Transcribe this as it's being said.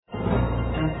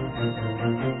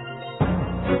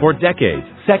For decades,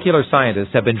 secular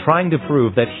scientists have been trying to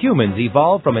prove that humans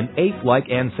evolved from an ape-like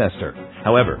ancestor.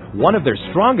 However, one of their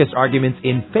strongest arguments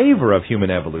in favor of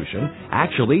human evolution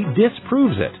actually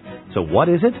disproves it. So what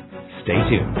is it? Stay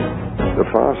tuned. The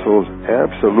fossils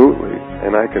absolutely,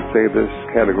 and I can say this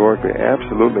categorically,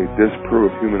 absolutely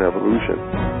disprove human evolution.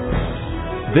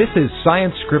 This is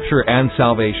Science, Scripture, and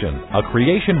Salvation, a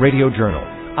Creation Radio Journal.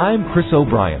 I'm Chris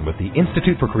O'Brien with the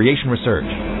Institute for Creation Research.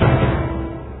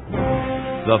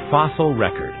 The fossil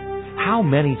record. How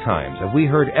many times have we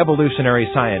heard evolutionary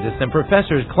scientists and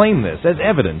professors claim this as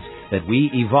evidence that we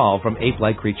evolved from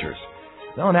ape-like creatures?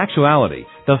 Well, in actuality,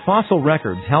 the fossil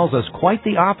record tells us quite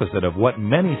the opposite of what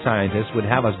many scientists would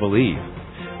have us believe.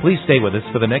 Please stay with us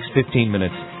for the next 15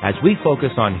 minutes as we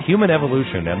focus on human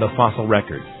evolution and the fossil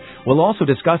record. We'll also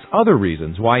discuss other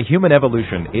reasons why human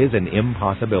evolution is an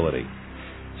impossibility.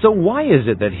 So why is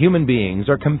it that human beings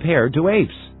are compared to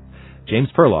apes? James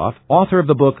Perloff, author of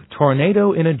the book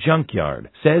Tornado in a Junkyard,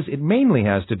 says it mainly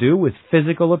has to do with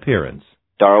physical appearance.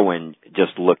 Darwin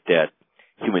just looked at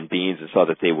human beings and saw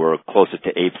that they were closer to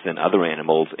apes than other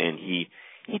animals, and he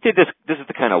did this. This is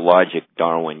the kind of logic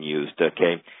Darwin used,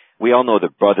 okay? We all know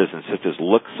that brothers and sisters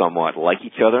look somewhat like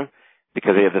each other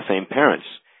because they have the same parents.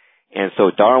 And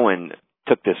so Darwin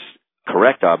took this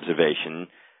correct observation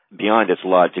beyond its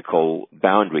logical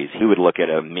boundaries. He would look at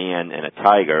a man and a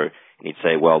tiger, and he'd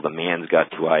say, well, the man's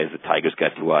got 2 eyes, the tiger's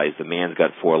got 2 eyes, the man's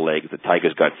got 4 legs, the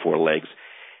tiger's got 4 legs.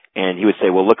 And he would say,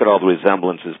 well, look at all the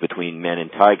resemblances between men and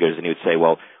tigers. And he would say,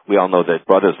 well, we all know that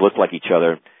brothers look like each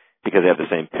other because they have the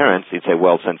same parents. He'd say,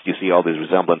 well, since you see all these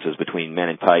resemblances between men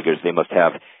and tigers, they must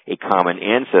have a common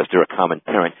ancestor, a common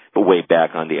parent, but way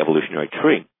back on the evolutionary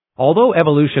tree. Although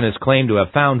evolution has claimed to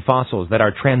have found fossils that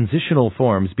are transitional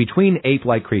forms between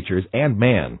ape-like creatures and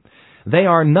man, they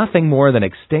are nothing more than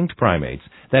extinct primates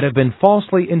that have been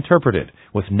falsely interpreted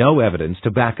with no evidence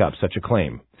to back up such a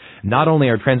claim. Not only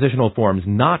are transitional forms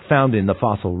not found in the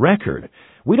fossil record,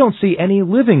 we don't see any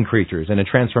living creatures in a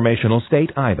transformational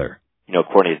state either.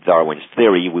 According to Darwin's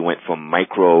theory, we went from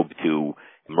microbe to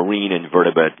marine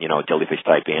invertebrate,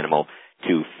 jellyfish-type animal,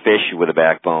 to fish with a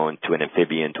backbone, to an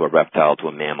amphibian, to a reptile, to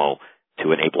a mammal,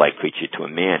 to an ape-like creature, to a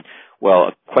man. Well,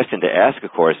 a question to ask,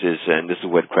 of course, is, and this is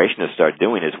what creationists start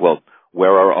doing, is, well, where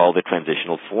are all the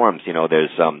transitional forms?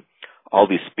 There's all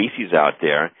these species out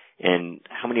there, and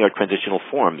how many are transitional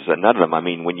forms? None of them. I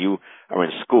mean, when you are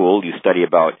in school, you study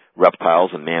about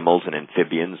reptiles and mammals and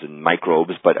amphibians and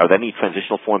microbes, but are there any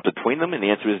transitional forms between them? And the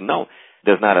answer is no.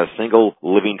 There's not a single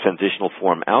living transitional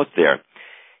form out there.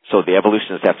 So the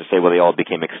evolutionists have to say, well, they all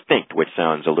became extinct, which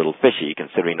sounds a little fishy,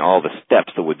 considering all the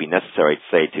steps that would be necessary,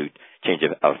 say, to change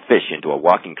a fish into a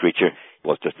walking creature.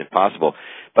 Well, it's just impossible.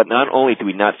 But not only do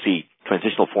we not see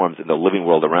transitional forms in the living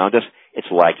world around us, it's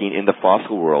lacking in the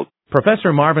fossil world.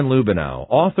 Professor Marvin Lubenow,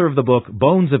 author of the book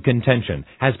Bones of Contention,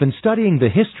 has been studying the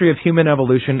history of human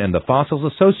evolution and the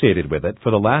fossils associated with it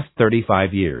for the last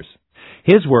 35 years.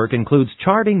 His work includes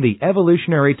charting the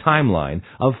evolutionary timeline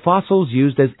of fossils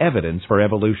used as evidence for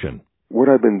evolution. What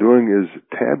I've been doing is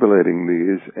tabulating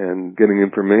these and getting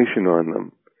information on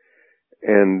them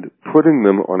and putting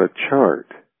them on a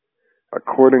chart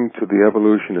according to the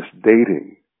evolutionist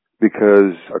dating,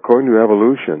 because according to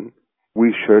evolution,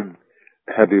 we should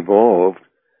have evolved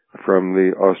from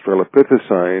the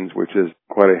Australopithecines, which is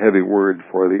quite a heavy word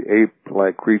for the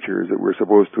ape-like creatures that we're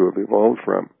supposed to have evolved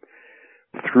from,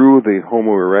 through the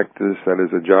Homo erectus, that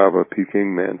is a Java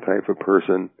Peking man type of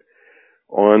person,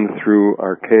 on through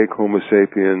archaic Homo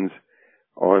sapiens,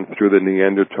 on through the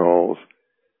Neanderthals,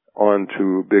 on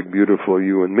to big beautiful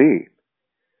you and me.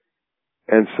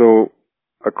 And so,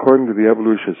 according to the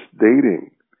evolutionist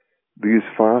dating, these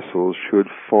fossils should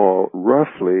fall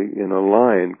roughly in a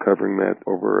line covering that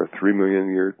over a 3 million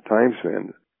year time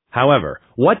span. However,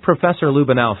 what Professor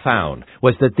Lubenow found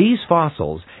was that these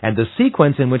fossils and the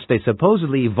sequence in which they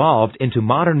supposedly evolved into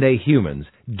modern-day humans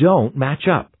don't match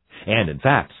up. And in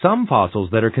fact, some fossils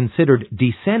that are considered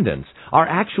descendants are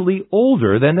actually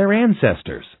older than their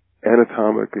ancestors.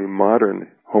 Anatomically modern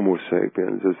Homo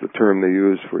sapiens is the term they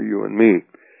use for you and me.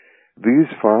 These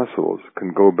fossils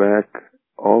can go back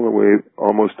all the way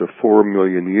almost to 4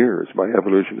 million years by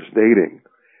evolutionist dating.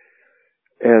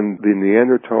 And the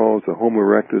Neanderthals, the Homo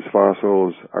erectus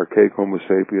fossils, archaic Homo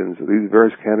sapiens, these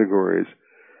various categories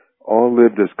all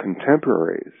lived as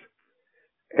contemporaries.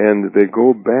 And they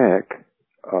go back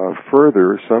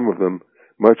further, some of them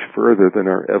much further than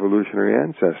our evolutionary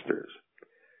ancestors.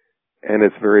 And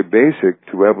it's very basic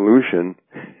to evolution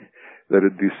that a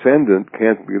descendant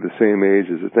can't be the same age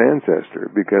as its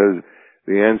ancestor, because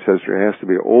the ancestor has to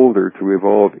be older to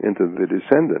evolve into the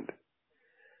descendant.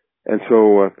 And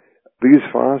so these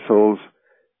fossils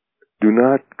do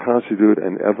not constitute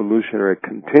an evolutionary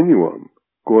continuum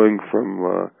going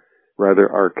from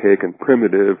rather archaic and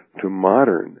primitive to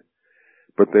modern,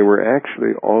 but they were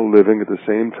actually all living at the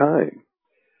same time.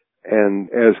 And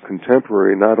as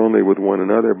contemporary, not only with one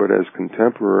another, but as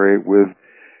contemporary with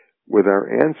our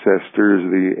ancestors,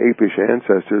 the apish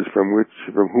ancestors from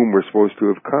whom we're supposed to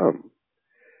have come.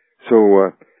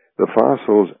 So the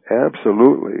fossils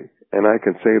absolutely, and I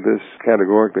can say this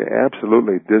categorically,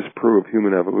 absolutely disprove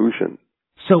human evolution.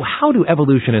 So how do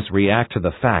evolutionists react to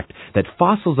the fact that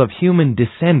fossils of human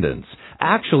descendants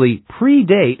actually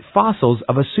predate fossils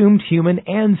of assumed human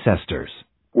ancestors?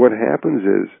 What happens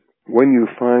is, when you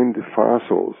find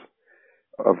fossils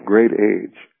of great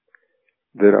age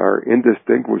that are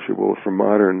indistinguishable from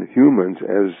modern humans,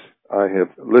 as I have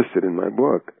listed in my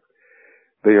book,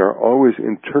 they are always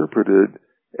interpreted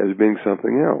as being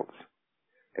something else.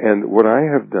 And what I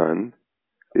have done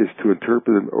is to interpret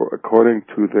them according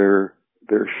to their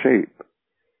shape.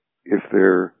 If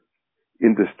they're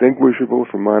indistinguishable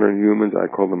from modern humans, I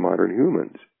call them modern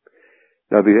humans.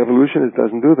 Now, the evolutionist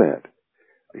doesn't do that.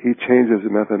 He changes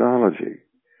the methodology.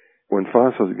 When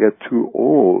fossils get too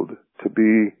old to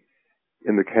be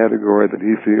in the category that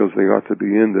he feels they ought to be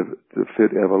in to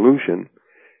fit evolution,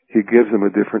 he gives them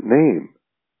a different name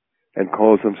and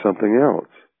calls them something else.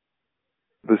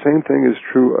 The same thing is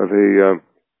true of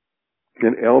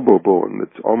an elbow bone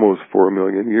that's almost 4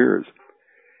 million years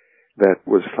that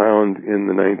was found in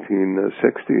the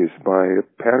 1960s by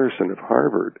Patterson of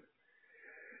Harvard.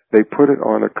 They put it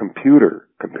on a computer,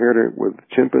 compared it with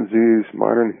chimpanzees,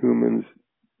 modern humans,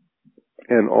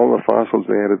 and all the fossils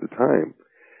they had at the time.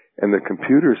 And the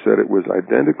computer said it was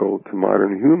identical to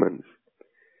modern humans.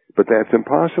 But that's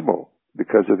impossible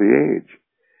because of the age.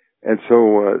 And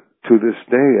so, to this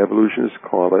day, evolutionists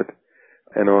call it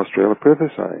an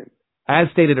Australopithecine. As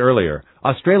stated earlier,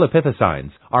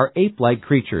 Australopithecines are ape-like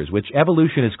creatures which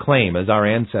evolutionists claim as our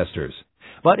ancestors.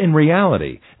 But in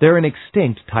reality, they're an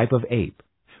extinct type of ape.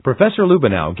 Professor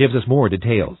Lubenow gives us more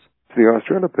details. The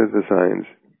Australopithecines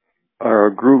are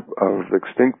a group of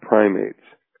extinct primates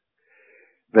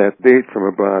that date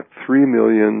from about 3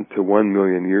 million to 1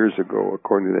 million years ago,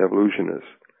 according to the evolutionists.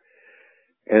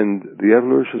 And the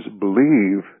evolutionists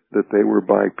believe that they were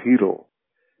bipedal.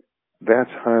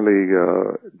 That's highly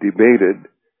debated.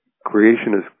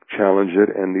 Creationists challenge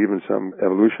it, and even some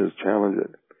evolutionists challenge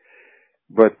it.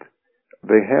 But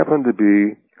they happen to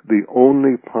be the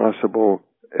only possible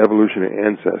evolutionary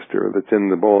ancestor that's in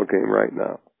the ballgame right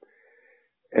now.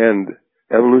 And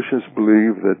evolutionists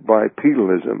believe that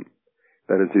bipedalism,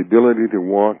 that is the ability to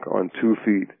walk on 2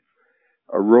 feet,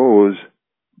 arose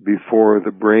before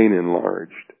the brain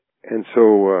enlarged. And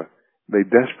so they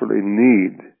desperately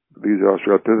need these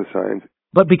Australopithecines.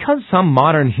 But because some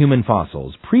modern human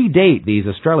fossils predate these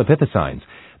Australopithecines,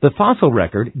 the fossil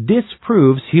record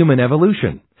disproves human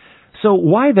evolution. So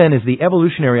why then is the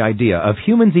evolutionary idea of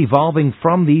humans evolving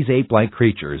from these ape-like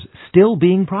creatures still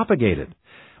being propagated?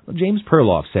 Well, James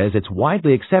Perloff says it's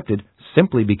widely accepted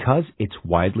simply because it's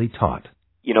widely taught.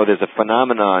 You know, there's a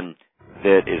phenomenon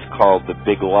that is called the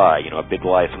big lie. You know, a big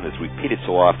lie is something that's repeated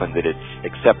so often that it's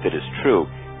accepted as true.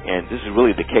 And this is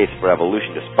really the case for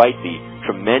evolution, despite the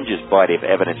tremendous body of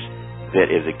evidence that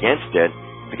is against it,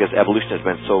 because evolution has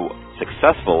been so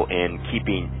successful in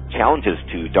keeping challenges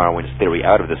to Darwin's theory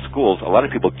out of the schools. A lot of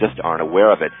people just aren't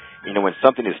aware of it. You know, when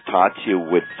something is taught to you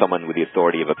with someone with the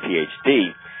authority of a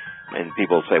PhD, and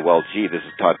people say, well, gee, this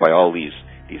is taught by all these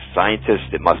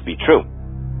scientists, it must be true.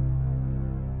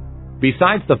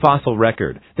 Besides the fossil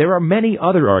record, there are many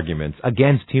other arguments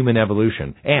against human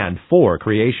evolution and for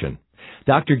creation.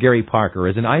 Dr. Gary Parker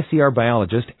is an ICR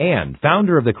biologist and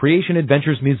founder of the Creation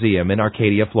Adventures Museum in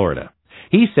Arcadia, Florida.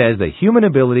 He says the human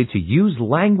ability to use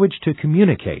language to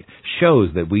communicate shows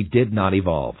that we did not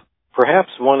evolve. Perhaps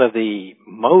one of the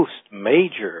most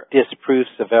major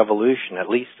disproofs of evolution, at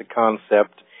least the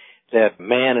concept that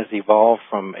man has evolved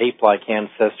from ape-like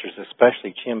ancestors,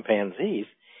 especially chimpanzees,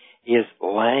 is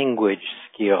language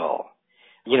skill.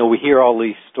 You know, we hear all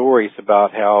these stories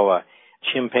about how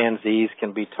chimpanzees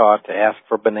can be taught to ask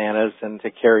for bananas and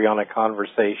to carry on a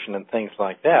conversation and things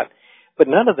like that. But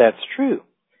none of that's true.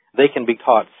 They can be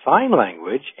taught sign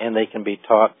language and they can be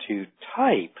taught to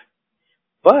type,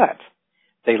 but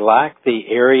they lack the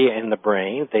area in the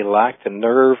brain, they lack the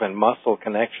nerve and muscle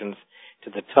connections to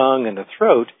the tongue and the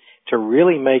throat to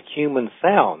really make human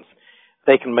sounds.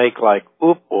 They can make like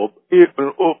oop, oop,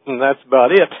 oop, and that's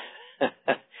about it.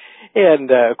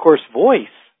 And, of course, voice,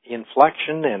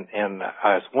 inflection, and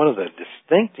is one of the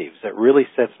distinctives that really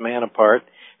sets man apart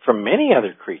from many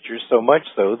other creatures, so much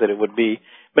so that it would be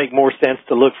make more sense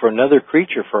to look for another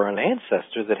creature for an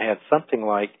ancestor that had something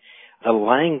like the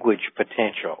language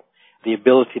potential, the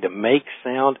ability to make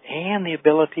sound, and the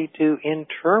ability to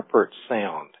interpret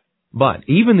sound. But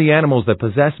even the animals that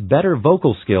possess better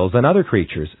vocal skills than other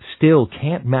creatures still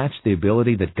can't match the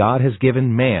ability that God has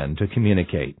given man to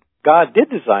communicate. God did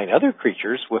design other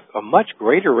creatures with a much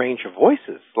greater range of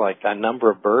voices, like a number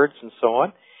of birds and so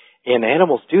on. And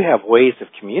animals do have ways of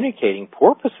communicating.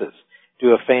 Porpoises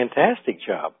do a fantastic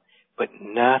job, but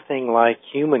nothing like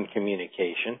human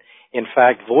communication. In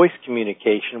fact, voice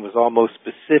communication was almost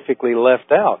specifically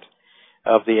left out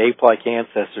of the ape-like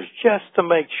ancestors just to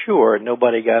make sure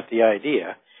nobody got the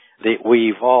idea that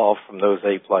we evolved from those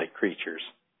ape-like creatures.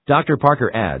 Dr.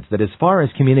 Parker adds that as far as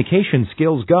communication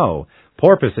skills go,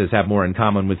 porpoises have more in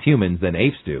common with humans than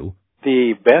apes do.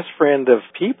 The best friend of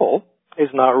people is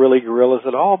not really gorillas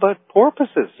at all, but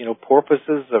porpoises.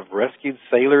 Porpoises have rescued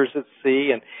sailors at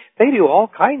sea, and they do all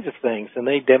kinds of things, and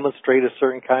they demonstrate a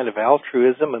certain kind of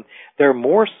altruism, and they're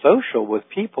more social with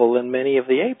people than many of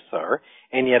the apes are,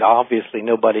 and yet obviously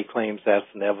nobody claims that's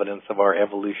an evidence of our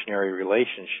evolutionary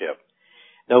relationship.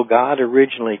 No, God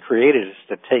originally created us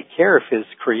to take care of His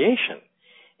creation,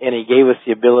 and He gave us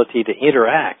the ability to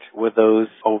interact with those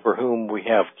over whom we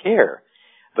have care.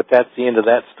 But that's the end of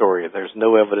that story. There's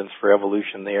no evidence for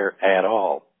evolution there at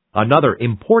all. Another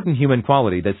important human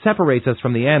quality that separates us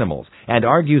from the animals and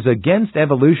argues against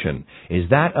evolution is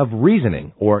that of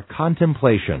reasoning or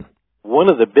contemplation. One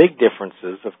of the big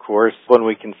differences, of course, when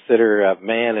we consider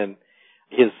man and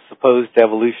his supposed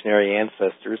evolutionary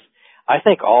ancestors, I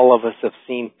think all of us have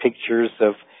seen pictures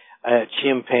of a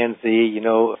chimpanzee,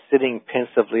 sitting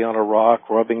pensively on a rock,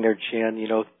 rubbing their chin,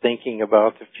 thinking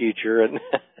about the future. And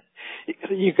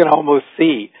you can almost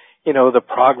see, the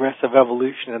progress of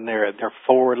evolution in their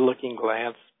forward-looking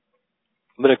glance.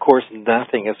 But, of course,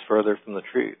 nothing is further from the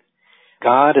truth.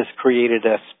 God has created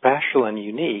us special and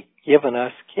unique, given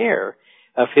us care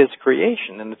of His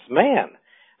creation. And it's man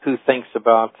who thinks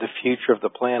about the future of the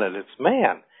planet. It's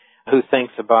man who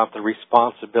thinks about the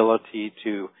responsibility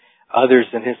to others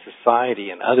in his society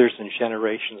and others in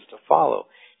generations to follow.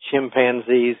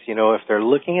 Chimpanzees, if they're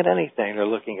looking at anything, they're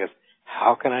looking at,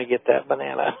 how can I get that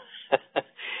banana?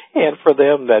 And for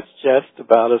them, that's just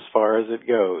about as far as it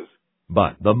goes.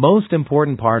 But the most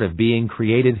important part of being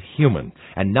created human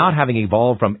and not having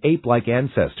evolved from ape-like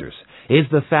ancestors is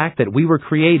the fact that we were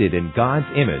created in God's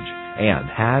image and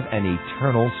have an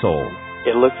eternal soul.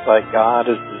 It looks like God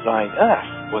has designed us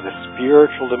with a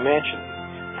spiritual dimension,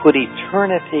 put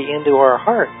eternity into our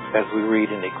hearts, as we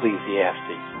read in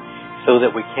Ecclesiastes, so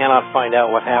that we cannot find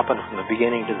out what happened from the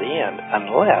beginning to the end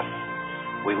unless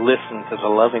we listen to the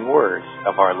loving words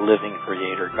of our living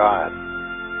Creator God.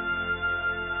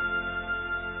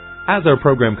 As our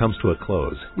program comes to a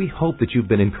close, we hope that you've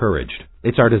been encouraged.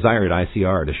 It's our desire at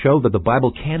ICR to show that the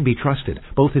Bible can be trusted,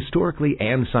 both historically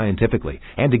and scientifically,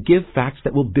 and to give facts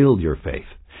that will build your faith.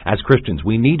 As Christians,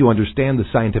 we need to understand the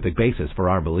scientific basis for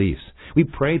our beliefs. We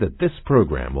pray that this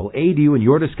program will aid you in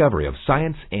your discovery of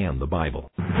science and the Bible.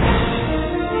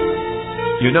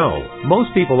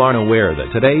 Most people aren't aware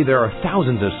that today there are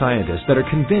thousands of scientists that are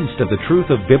convinced of the truth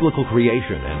of biblical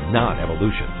creation and not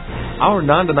evolution. Our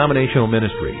non-denominational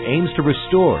ministry aims to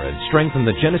restore and strengthen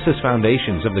the Genesis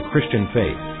foundations of the Christian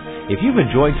faith. If you've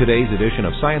enjoyed today's edition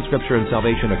of Science, Scripture, and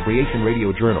Salvation, a Creation Radio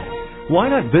Journal, why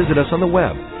not visit us on the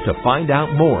web to find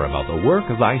out more about the work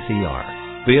of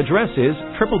ICR? The address is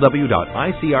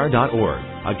www.icr.org.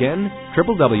 Again,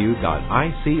 www.icr.org.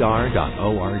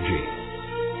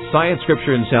 Science,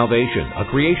 Scripture, and Salvation, a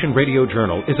Creation Radio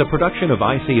Journal, is a production of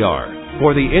ICR.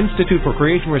 For the Institute for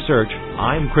Creation Research,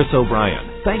 I'm Chris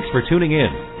O'Brien. Thanks for tuning in.